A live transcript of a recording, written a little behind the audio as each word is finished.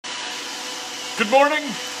Good morning.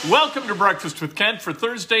 Welcome to Breakfast with Kent for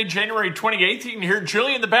Thursday, January 28th. You can hear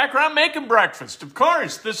Julie in the background making breakfast. Of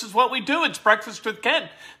course, this is what we do. It's Breakfast with Kent.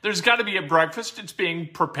 There's got to be a breakfast. It's being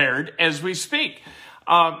prepared as we speak.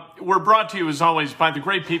 We're brought to you, as always, by the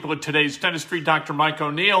great people at Today's Dentistry, Dr. Mike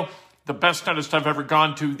O'Neill, the best dentist I've ever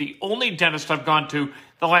gone to, the only dentist I've gone to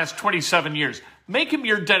the last 27 years. Make him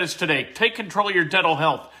your dentist today. Take control of your dental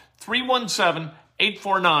health.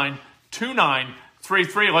 317-849-2933.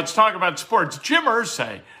 Let's talk about sports. Jim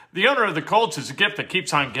Irsay, the owner of the Colts, is a gift that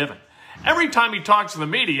keeps on giving. Every time he talks to the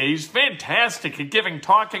media, he's fantastic at giving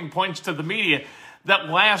talking points to the media that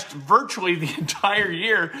last virtually the entire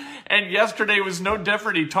year. And yesterday was no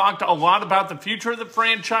different. He talked a lot about the future of the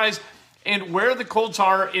franchise and where the Colts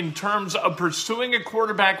are in terms of pursuing a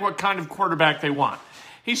quarterback, what kind of quarterback they want.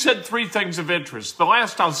 He said three things of interest. The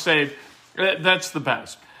last I'll say, that's the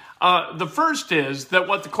best. The first is that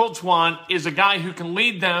what the Colts want is a guy who can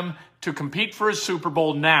lead them to compete for a Super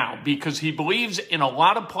Bowl now, because he believes in a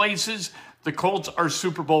lot of places the Colts are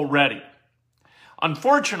Super Bowl ready.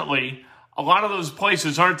 Unfortunately, a lot of those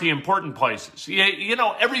places aren't the important places. You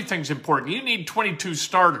know, everything's important. You need 22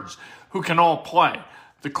 starters who can all play.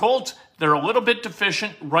 The Colts, they're a little bit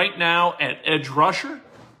deficient right now at edge rusher,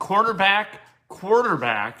 cornerback,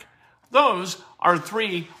 quarterback. Those are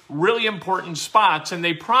three really important spots, and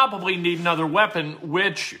they probably need another weapon,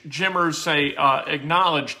 which Jim Irsay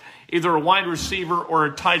acknowledged, either a wide receiver or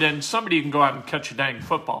a tight end, somebody who can go out and catch a dang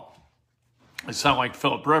football. I sound like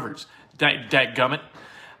Phillip Rivers, dadgummit.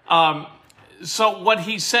 So what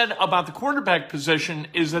he said about the quarterback position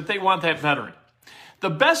is that they want that veteran. The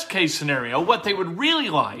best case scenario, what they would really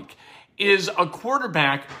like, is a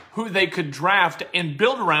quarterback who they could draft and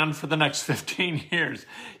build around for the next 15 years.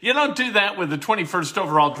 You don't do that with the 21st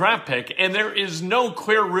overall draft pick, and there is no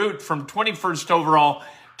clear route from 21st overall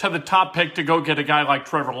to the top pick to go get a guy like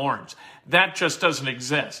Trevor Lawrence. That just doesn't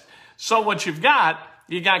exist. So what you got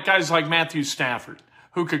guys like Matthew Stafford,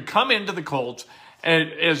 who could come into the Colts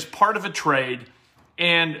as part of a trade,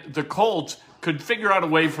 and the Colts could figure out a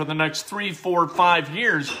way for the next 3, 4, 5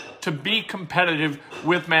 years to be competitive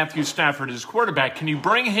with Matthew Stafford as quarterback. Can you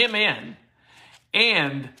bring him in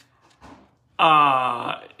and,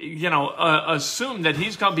 assume that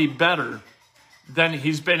he's going to be better than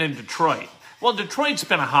he's been in Detroit? Well, Detroit's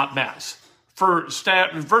been a hot mess for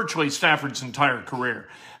virtually Stafford's entire career.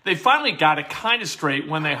 They finally got it kind of straight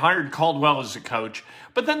when they hired Caldwell as a coach,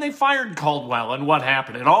 but then they fired Caldwell, and what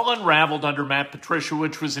happened? It all unraveled under Matt Patricia,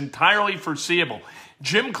 which was entirely foreseeable.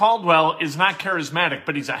 Jim Caldwell is not charismatic,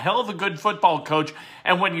 but he's a hell of a good football coach,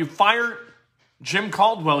 and when you fire Jim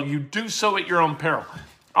Caldwell, you do so at your own peril.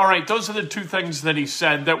 All right, those are the two things that he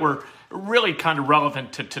said that were really kind of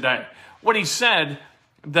relevant to today. What he said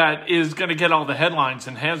that is going to get all the headlines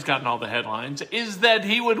and has gotten all the headlines is that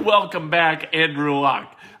he would welcome back Andrew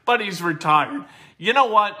Luck, but he's retired. You know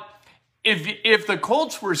what? If the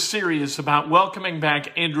Colts were serious about welcoming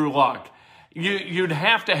back Andrew Luck, you'd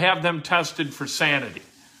have to have them tested for sanity,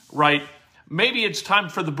 right? Maybe it's time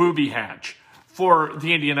for the booby hatch for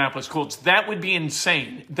the Indianapolis Colts. That would be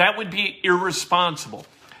insane. That would be irresponsible.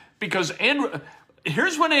 Because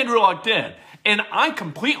here's what Andrew Luck did, and I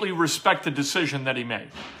completely respect the decision that he made.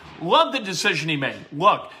 Love the decision he made.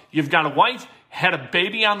 Look, you've got a wife, had a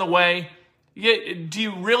baby on the way. Do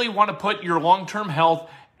you really want to put your long-term health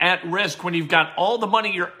at risk when you've got all the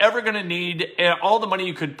money you're ever going to need, all the money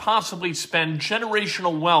you could possibly spend,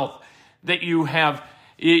 generational wealth that you have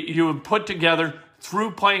put together through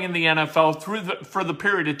playing in the NFL for the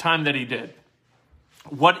period of time that he did?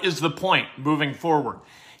 What is the point moving forward?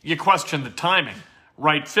 You question the timing,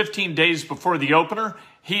 right? 15 days before the opener,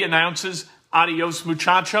 he announces, adios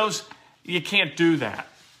muchachos. You can't do that.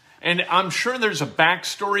 And I'm sure there's a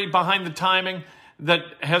backstory behind the timing that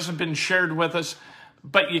hasn't been shared with us,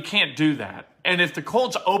 but you can't do that. And if the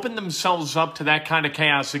Colts open themselves up to that kind of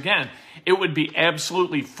chaos again, it would be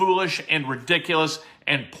absolutely foolish and ridiculous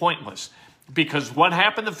and pointless. Because what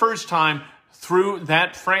happened the first time threw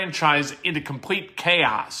that franchise into complete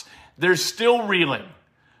chaos. They're still reeling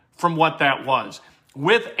from what that was.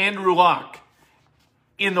 With Andrew Luck,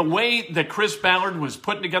 in the way that Chris Ballard was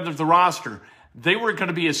putting together the roster, they were going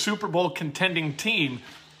to be a Super Bowl contending team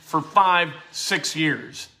for 5-6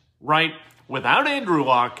 years, right? Without Andrew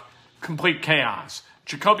Luck, complete chaos.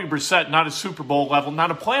 Jacoby Brissett, not a Super Bowl level,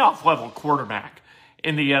 not a playoff level quarterback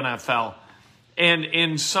in the NFL.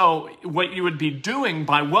 And so what you would be doing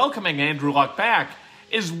by welcoming Andrew Luck back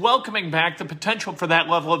is welcoming back the potential for that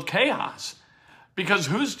level of chaos. Because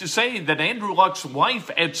who's to say that Andrew Luck's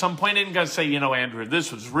wife at some point isn't going to say, Andrew,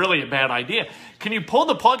 this was really a bad idea. Can you pull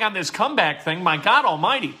the plug on this comeback thing? My God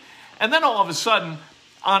almighty. And then all of a sudden,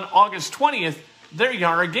 on August 20th, there you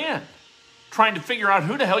are again, trying to figure out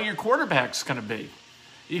who the hell your quarterback's going to be.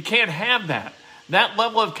 You can't have that. That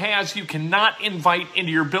level of chaos you cannot invite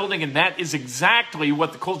into your building, and that is exactly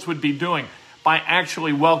what the Colts would be doing by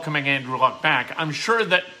actually welcoming Andrew Luck back. I'm sure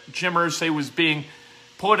that Jim Irsay was being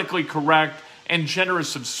politically correct and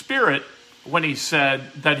generous of spirit when he said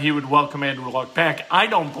that he would welcome Andrew Luck back. I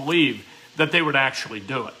don't believe that they would actually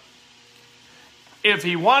do it. If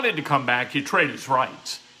he wanted to come back, you trade his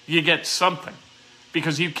rights. You get something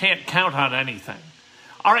because you can't count on anything.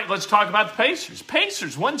 All right, let's talk about the Pacers.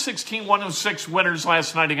 Pacers, 116-106 winners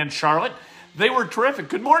last night against Charlotte. They were terrific.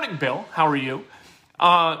 Good morning, Bill. How are you?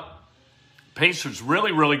 Pacers,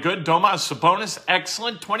 really, really good. Domas Sabonis,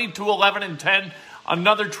 excellent. 22, 11, and 10.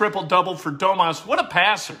 Another triple-double for Domas. What a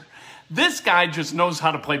passer. This guy just knows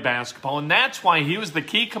how to play basketball, and that's why he was the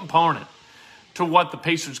key component to what the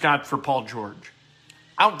Pacers got for Paul George.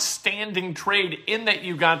 Outstanding trade in that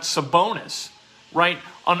you got Sabonis, right?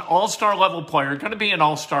 An all-star level player, going to be an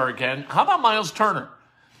all-star again. How about Miles Turner?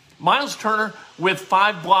 Miles Turner with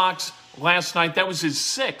 5 blocks last night. That was his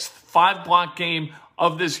 6th 5-block game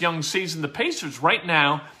of this young season. The Pacers right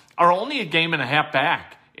now are only a game and a half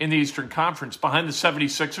back in the Eastern Conference behind the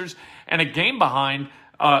 76ers and a game behind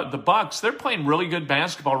the Bucks. They're playing really good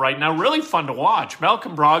basketball right now. Really fun to watch.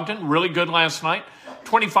 Malcolm Brogdon, really good last night.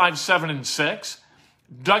 25, 7, and 6.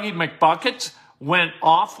 Dougie McBuckets went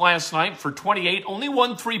off last night for 28. Only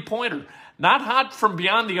 1 3-pointer. Not hot from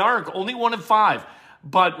beyond the arc. Only 1 of 5.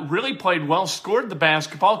 But really played well. Scored the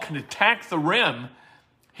basketball. Can attack the rim.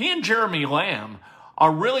 He and Jeremy Lamb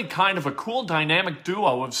are really kind of a cool dynamic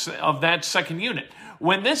duo of that second unit.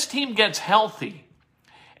 When this team gets healthy,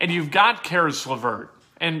 and you've got Karis LeVert,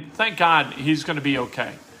 and thank God he's going to be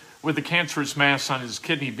okay with the cancerous mass on his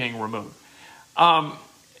kidney being removed.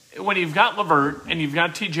 When you've got LeVert, and you've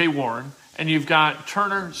got T.J. Warren, and you've got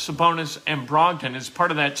Turner, Sabonis, and Brogdon as part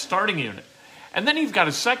of that starting unit, and then you've got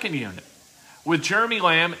a second unit with Jeremy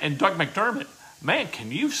Lamb and Doug McDermott, man,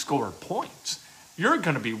 can you score points? You're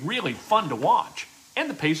going to be really fun to watch. And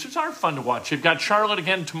the Pacers are fun to watch. You've got Charlotte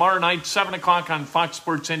again tomorrow night, 7 o'clock on Fox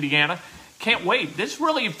Sports Indiana. Can't wait. This is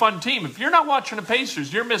really a fun team. If you're not watching the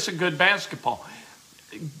Pacers, you're missing good basketball.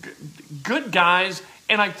 Good guys,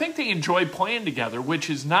 and I think they enjoy playing together, which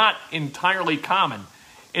is not entirely common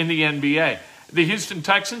in the NBA. The Houston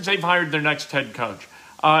Texans, they've hired their next head coach,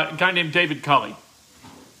 a guy named David Culley.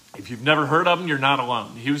 If you've never heard of him, you're not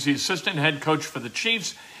alone. He was the assistant head coach for the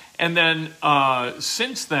Chiefs, and then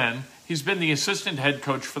since then, he's been the assistant head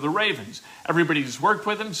coach for the Ravens. Everybody who's worked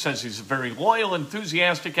with him says he's a very loyal,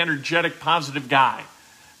 enthusiastic, energetic, positive guy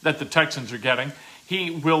that the Texans are getting.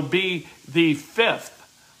 He will be the 5th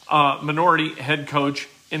minority head coach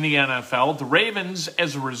in the NFL. The Ravens,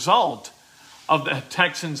 as a result of the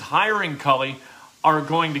Texans hiring Culley, are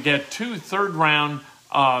going to get 2 third-round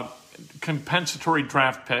compensatory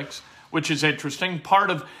draft picks, which is interesting. Part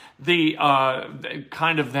of the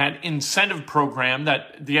kind of that incentive program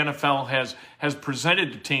that the NFL has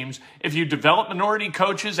presented to teams. If you develop minority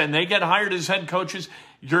coaches and they get hired as head coaches,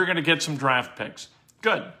 you're going to get some draft picks.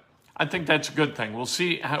 Good. I think that's a good thing. We'll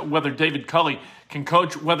see whether David Culley can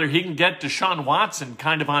coach, whether he can get Deshaun Watson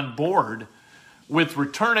kind of on board with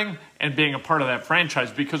returning and being a part of that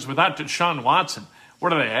franchise, because without Deshaun Watson, what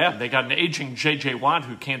do they have? They got an aging J.J. Watt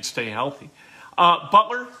who can't stay healthy.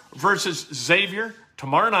 Butler versus Xavier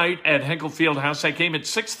tomorrow night at Henkel Fieldhouse. That game at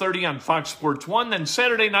 6:30 on Fox Sports 1. Then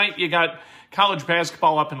Saturday night, you got college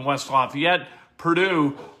basketball up in West Lafayette.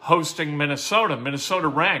 Purdue hosting Minnesota. Minnesota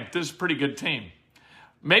ranked. This is a pretty good team.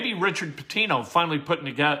 Maybe Richard Pitino finally putting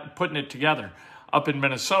it together up in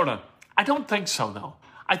Minnesota. I don't think so, though.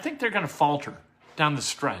 I think they're going to falter down the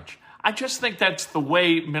stretch. I just think that's the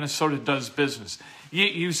way Minnesota does business.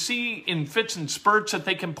 You see in fits and spurts that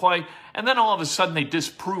they can play, and then all of a sudden they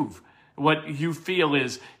disprove what you feel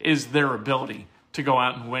is their ability to go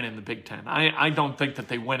out and win in the Big Ten. I don't think that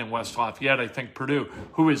they win in West Lafayette. I think Purdue,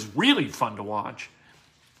 who is really fun to watch,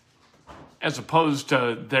 as opposed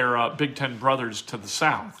to their Big Ten brothers to the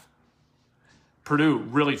south. Purdue,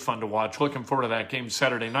 really fun to watch. Looking forward to that game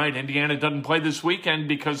Saturday night. Indiana doesn't play this weekend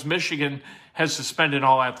because Michigan has suspended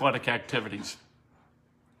all athletic activities.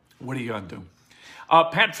 What are you going to do?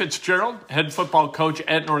 Pat Fitzgerald, head football coach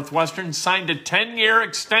at Northwestern, signed a 10-year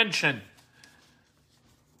extension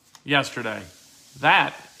yesterday.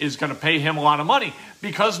 That is going to pay him a lot of money.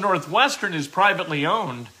 Because Northwestern is privately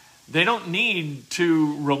owned, they don't need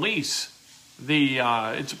to release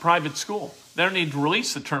it's a private school. They don't need to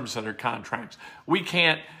release the terms of their contracts. We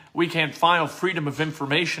can't file Freedom of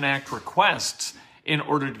Information Act requests in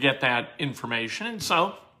order to get that information. And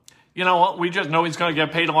so, you know what? We just know he's going to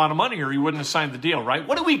get paid a lot of money or he wouldn't have signed the deal, right?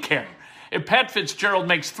 What do we care? If Pat Fitzgerald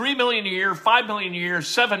makes $3 million a year, $5 million a year,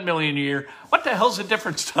 $7 million a year, what the hell's the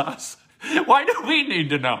difference to us? Why do we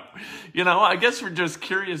need to know? I guess we're just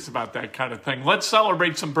curious about that kind of thing. Let's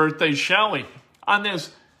celebrate some birthdays, shall we? On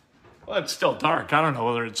this, well, it's still dark. I don't know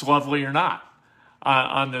whether it's lovely or not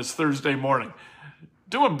on this Thursday morning.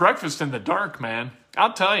 Doing breakfast in the dark, man.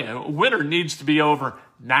 I'll tell you, winter needs to be over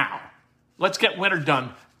now. Let's get winter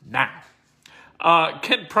done now.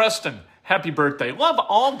 Kent Preston, happy birthday. Love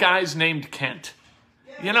all guys named Kent.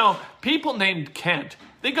 People named Kent,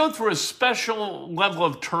 they go through a special level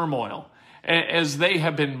of turmoil as they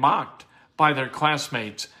have been mocked by their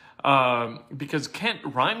classmates because Kent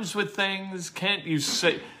rhymes with things. Kent, you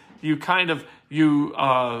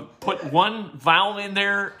put one vowel in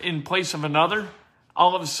there in place of another.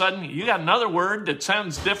 All of a sudden, you got another word that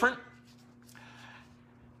sounds different.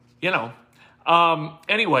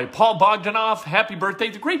 Anyway, Paul Bogdanoff, happy birthday.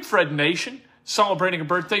 The great Fred Nation, celebrating a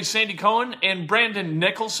birthday. Sandy Cohen and Brandon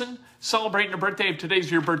Nicholson, celebrating a birthday. If today's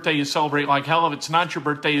your birthday, you celebrate like hell. If it's not your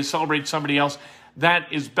birthday, you celebrate somebody else.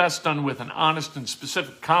 That is best done with an honest and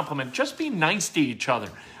specific compliment. Just be nice to each other.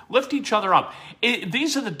 Lift each other up.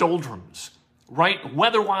 These are the doldrums, right?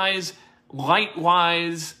 Weather-wise,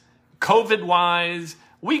 light-wise, COVID-wise,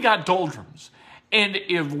 we got doldrums. And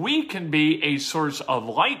if we can be a source of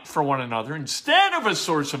light for one another instead of a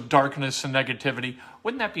source of darkness and negativity,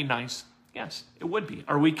 wouldn't that be nice? Yes, it would be.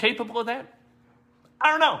 Are we capable of that? I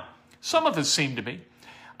don't know. Some of us seem to be.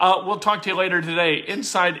 We'll talk to you later today.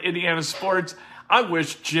 Inside Indiana Sports, I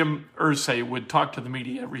wish Jim Irsay would talk to the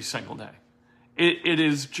media every single day. It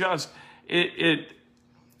is just,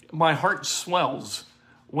 my heart swells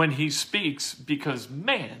when he speaks because,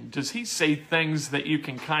 man, does he say things that you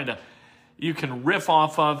can riff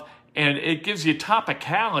off of, and it gives you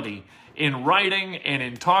topicality in writing and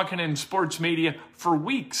in talking in sports media for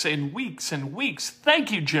weeks and weeks and weeks. Thank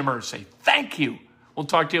you, Jim Irsay. Thank you. We'll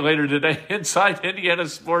talk to you later today inside Indiana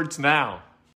Sports Now.